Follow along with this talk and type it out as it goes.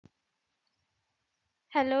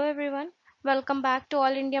Hello everyone, welcome back to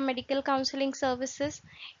All India Medical Counseling Services.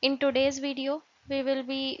 In today's video, we will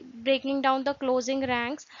be breaking down the closing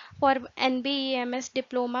ranks for NBEMS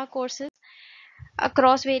diploma courses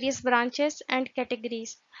across various branches and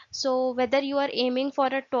categories. So whether you are aiming for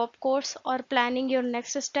a top course or planning your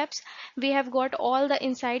next steps, we have got all the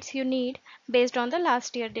insights you need based on the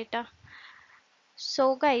last year data.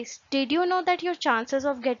 So guys, did you know that your chances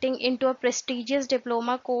of getting into a prestigious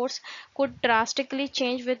diploma course could drastically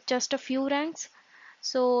change with just a few ranks?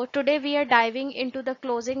 So today we are diving into the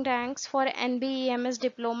closing ranks for NBEMS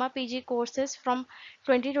Diploma PG courses from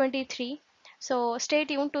 2023. So stay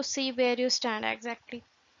tuned to see where you stand exactly.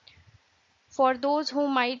 For those who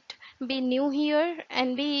might be new here,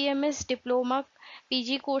 NBEMS Diploma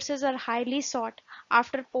PG courses are highly sought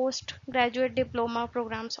after postgraduate diploma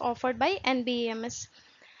programs offered by NBEMS.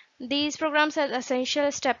 These programs are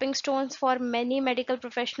essential stepping stones for many medical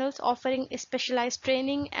professionals, offering specialized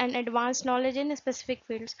training and advanced knowledge in specific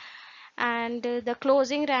fields. And the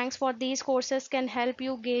closing ranks for these courses can help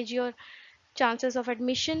you gauge your chances of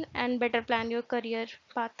admission and better plan your career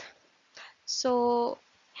path. So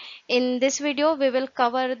in this video, we will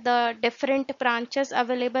cover the different branches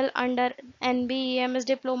available under NBEMS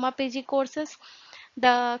Diploma PG courses,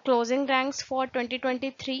 the closing ranks for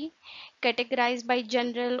 2023 categorized by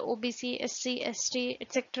general, OBC, SC, ST,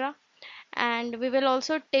 etc. And we will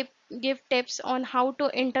also give tips on how to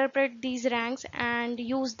interpret these ranks and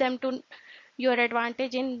use them to your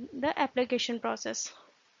advantage in the application process.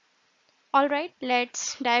 Alright,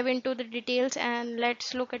 let's dive into the details and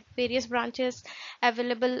let's look at various branches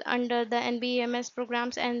available under the NBEMS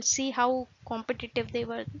programs and see how competitive they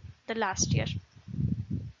were the last year.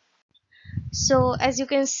 So as you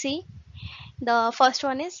can see, the first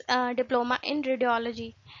one is diploma in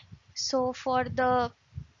radiology. So for the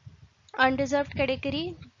unreserved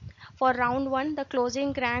category, for round 1 the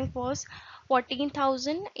closing rank was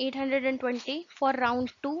 14,820. For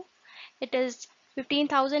round 2 it is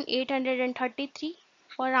 15,833.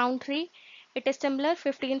 For round 3 it is similar,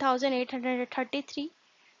 15,833.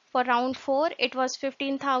 For round 4 it was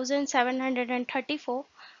 15,734.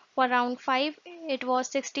 For round 5 it was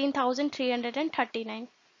 16,339.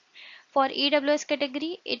 For EWS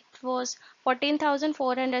category it was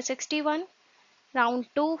 14,461. Round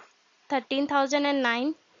 2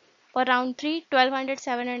 13,009. For round 3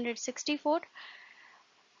 12,764.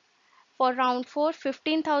 For round 4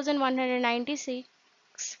 15,196.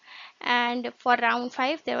 And for round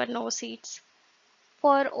 5 there were no seats.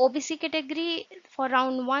 For OBC category, for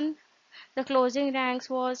round 1 the closing ranks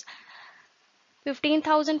was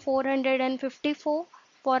 15,454.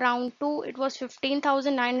 For round 2 it was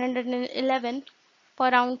 15,911. For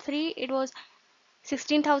round 3 it was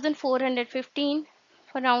 16,415.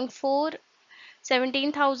 For round 4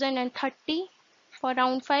 17,030. For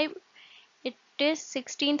round 5 it is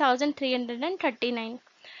 16,339.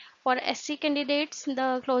 For SC candidates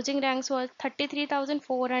the closing ranks was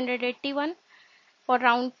 33,481. For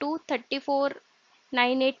round 2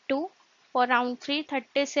 34,982. For round 3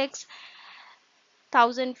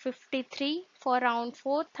 36,053. For round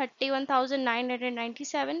 4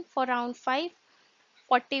 31,997. For round 5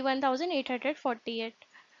 41,848.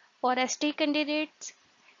 For ST candidates,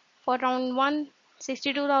 for round 1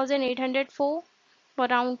 62,804. For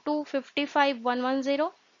round 2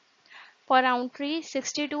 55,110. For round 3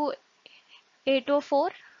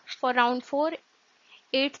 62,804. For round 4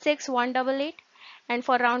 86,188. And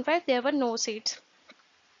for round 5 there were no seats.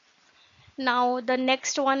 Now the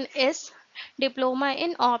next one is diploma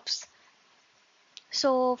in ops.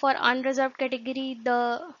 So for unreserved category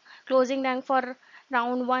the closing rank for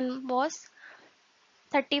round 1 was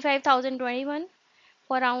 35,021.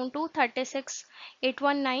 For round 2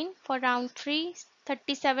 36,819. For round 3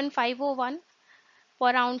 37,501.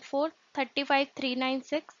 For round 4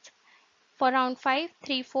 35,396. For round 5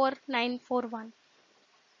 34,941.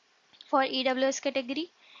 For EWS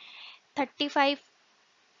category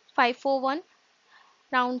 35,541.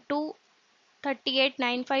 Round 2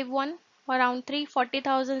 38,951. For round 3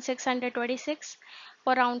 40,626.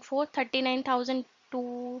 For round 4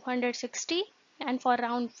 39,260. And for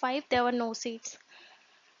round 5 there were no seats.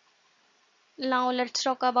 Now let's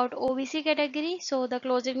talk about OBC category. So the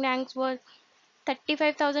closing ranks were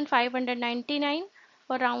 35,599.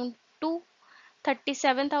 For round 2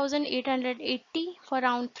 37,880. For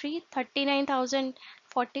round 3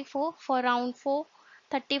 39,044. For round 4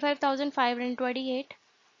 35,528.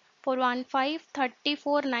 For round 5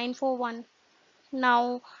 34,941.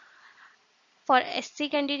 Now for SC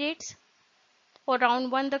candidates, for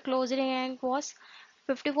round 1 the closing rank was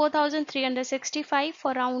 54,365.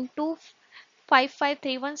 For round 2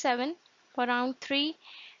 55,317. For round 3,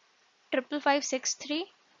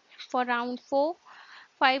 55563. For round 4,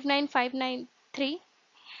 59593.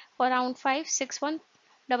 For round 5,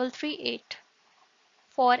 61338.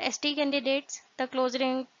 For ST candidates, the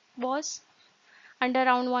closing was under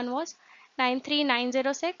round 1 was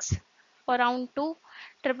 93906. For round 2,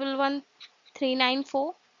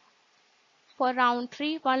 111394. For round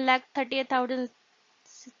 3,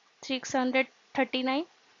 1,38,639.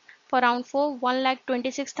 For round 4,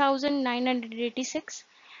 1,26,986.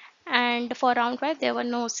 And for round 5, there were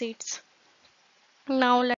no seats.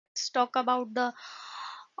 Now let's talk about the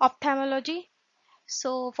ophthalmology.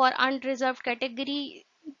 So for unreserved category,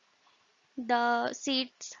 the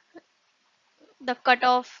seats, the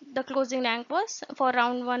cutoff, the closing rank was for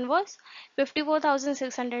round 1 was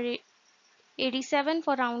 54,687.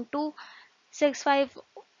 For round 2,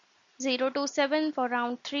 65027. For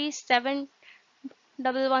round 3,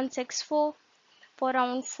 71164. For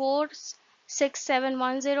round 4,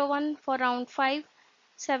 67101. For round 5,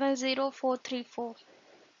 70434.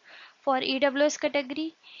 For EWS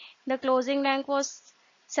category, the closing rank was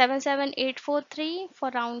 77843. For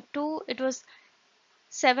round 2, it was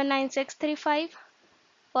 79635.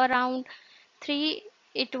 For round 3,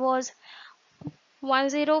 it was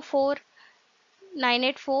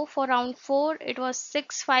 104984. For round 4, it was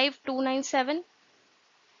 65297.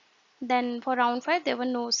 Then for round 5, there were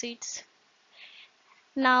no seats.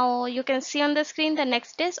 Now you can see on the screen the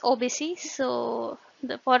next is OBC. So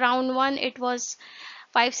for round 1, it was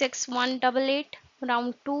 56188.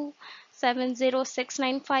 Round 2,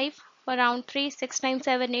 70695. For round 3,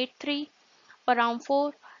 69783. For round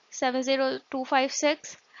 4,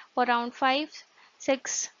 70256. For round 5,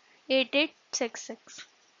 68866.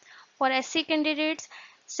 For SC candidates,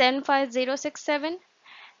 75067.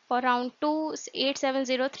 For round 2,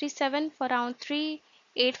 87037. For round 3,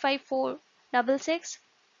 85466.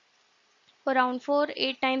 For round 4,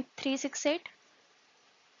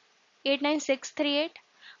 89638.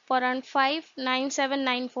 For round 5,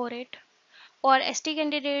 97948. For ST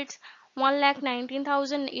candidates,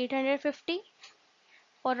 1,19,850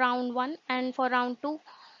 for round 1, and for round 2,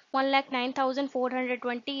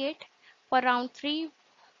 1,09,428. For round 3,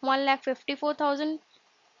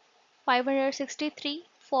 1,54,563.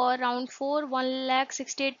 For round 4,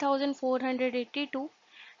 1,68,482.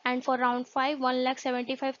 And for round 5,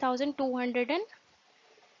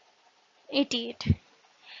 1,75,288.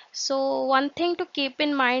 So one thing to keep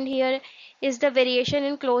in mind here is the variation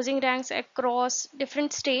in closing ranks across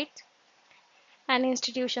different states and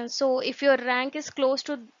institutions. So if your rank is close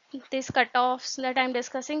to these cutoffs that I'm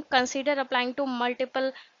discussing, consider applying to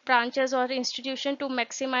multiple branches or institution to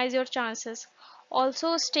maximize your chances.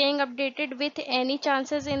 Also, staying updated with any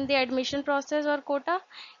chances in the admission process or quota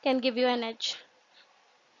can give you an edge.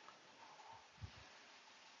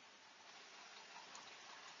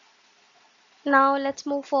 Now let's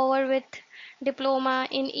move forward with diploma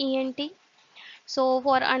in ENT. So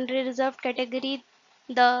for unreserved category,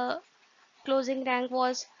 the closing rank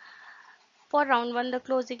was for round 1, the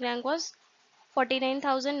closing rank was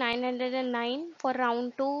 49,909. For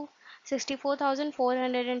round 2,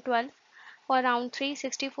 64,412. For round 3,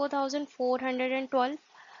 64,412.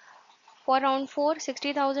 For round 4,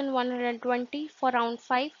 60,120. For round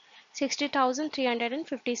 5,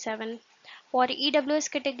 60,357. For EWS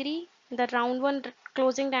category, the round 1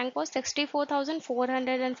 closing rank was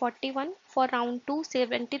 64,441. For round 2,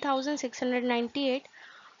 70,698.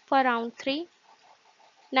 For round 3,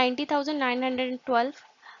 90,912.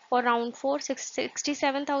 For round 4,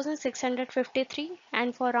 67,653.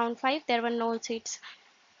 And for round 5, there were no seats.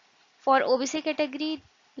 For OBC category,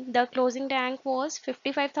 the closing rank was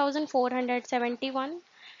 55,471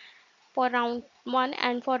 for round 1,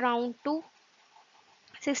 and for round 2,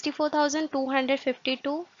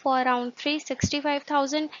 64,252. For round 3,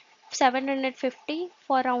 65,750.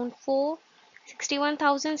 For round 4,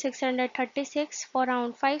 61,636. For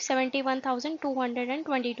round 5,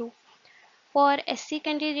 71,222. For SC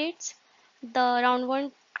candidates, the round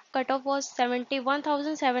 1 cutoff was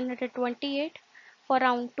 71,728. For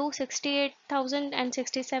round 2,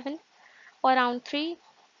 68,067. For round 3,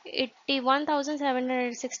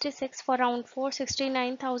 81,766. For round 4,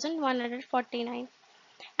 69,149.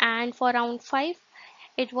 And for round 5,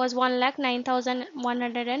 it was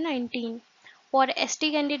 1,09,119. For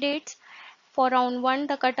ST candidates, for round 1,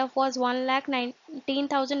 the cutoff was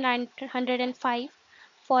 1,19,905.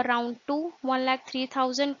 For round 2,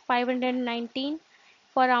 1,03,519.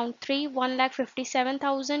 For round 3,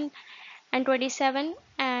 1,57,027.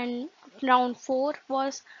 And round 4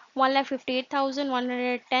 was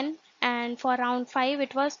 1,58,110. And for round 5,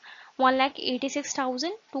 it was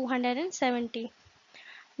 1,86,270.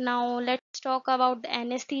 Now let's talk about the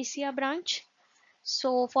anesthesia branch.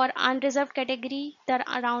 So for unreserved category, the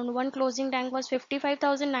round 1 closing rank was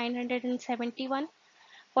 55,971.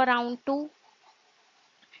 For round 2,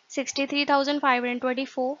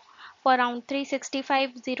 63,524. For round 3,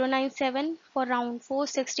 65,097. For round 4,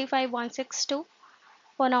 65,162.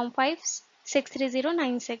 For round 5,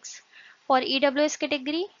 63096. For EWS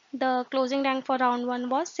category, the closing rank for round 1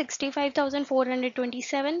 was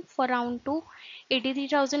 65,427. For round 2,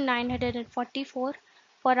 83,944.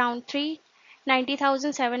 For round 3,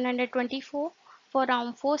 90,724. For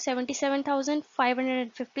round 4,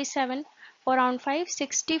 77,557. For round 5,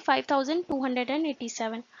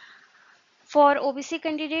 65,287. For OBC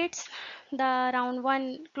candidates, the round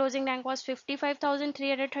 1 closing rank was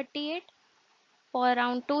 55,338. For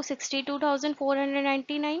round 2,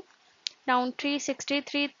 62,499. Round 3,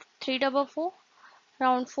 63,344.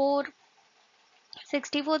 Round 4,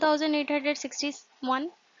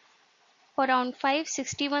 64,861. For round 5,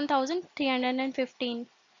 61,315.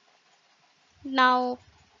 Now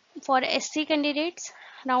for SC candidates,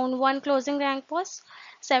 round 1 closing rank was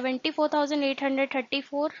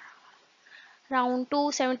 74,834. Round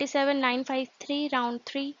 2, 77,953. Round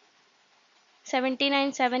 3,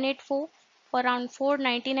 79,784. For round 4,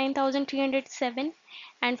 99,307.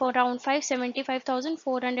 And for round 5,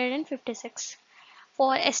 75,456.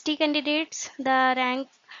 For ST candidates, the rank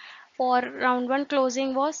for round 1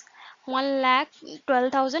 closing was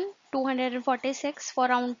 1,12,246. For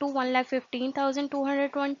round 2,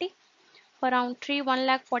 1,15,220. For round 3,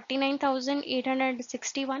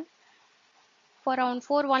 1,49,861. For round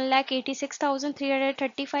 4,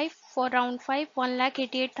 1,86,335. For round 5,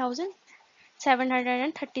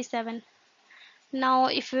 1,88,737. Now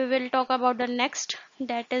if we will talk about the next,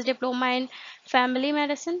 that is diploma in family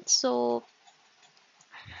medicine. So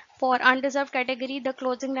for unreserved category, the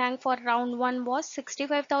closing rank for round 1 was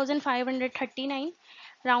 65,539.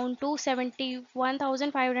 Round 2,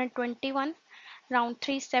 71,521. Round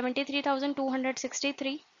 3,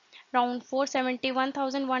 73,263. Round 4,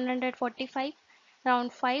 71,145.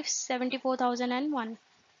 Round 5, 74,001.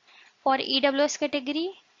 For EWS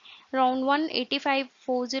category, round 1,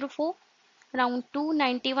 85,404. Round 2,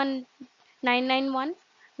 91,991.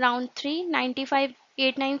 Round 3,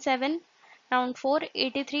 95,897. Round 4,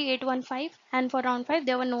 83,815. And for round 5,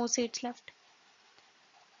 there were no seats left.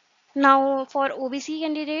 Now for OBC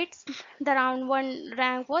candidates, the round 1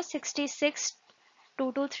 rank was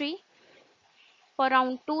 66,223. For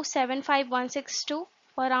round 2, 75,162.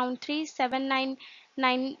 For round 3,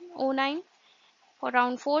 79,909. For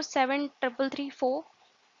round 4, 7,334.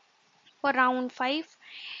 For round 5,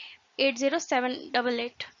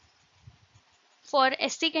 80788. For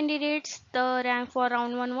SC candidates, the rank for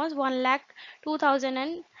round 1 was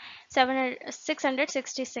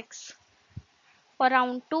 1,02,666. For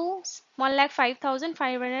round 2,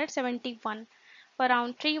 1,05,571. For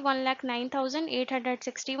round 3,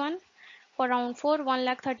 1,09,861. For round 4,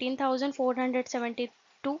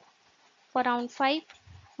 1,13,472. For round 5,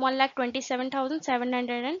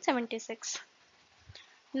 1,27,776.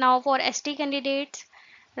 Now for ST candidates,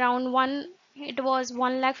 round 1 it was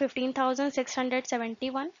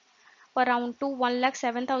 1,15,671. For round 2,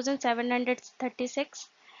 1,07,736.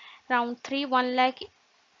 Round 3,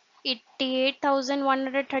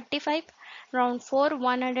 1,88,135. Round 4,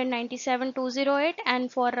 197,208.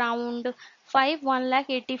 And for round 5,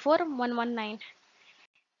 1,84,119.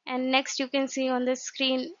 And next you can see on the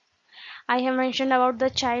screen I have mentioned about the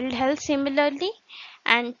child health similarly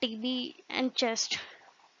and TB and chest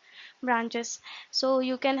branches. So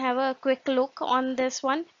you can have a quick look on this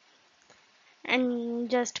one and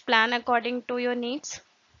just plan according to your needs.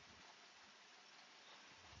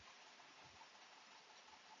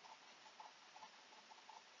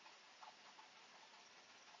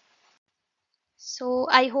 So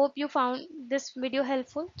I hope you found this video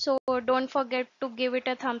helpful. So don't forget to give it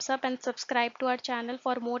a thumbs up and subscribe to our channel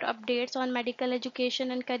for more updates on medical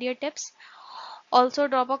education and career tips. Also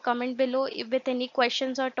drop a comment below with any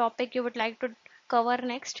questions or topic you would like to cover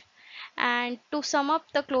next. And to sum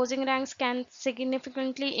up, the closing ranks can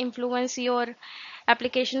significantly influence your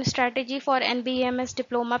application strategy for NBEMS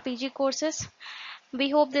Diploma PG courses. We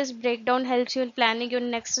hope this breakdown helps you in planning your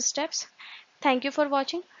next steps. Thank you for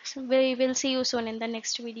watching. We will see you soon in the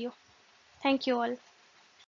next video. Thank you all.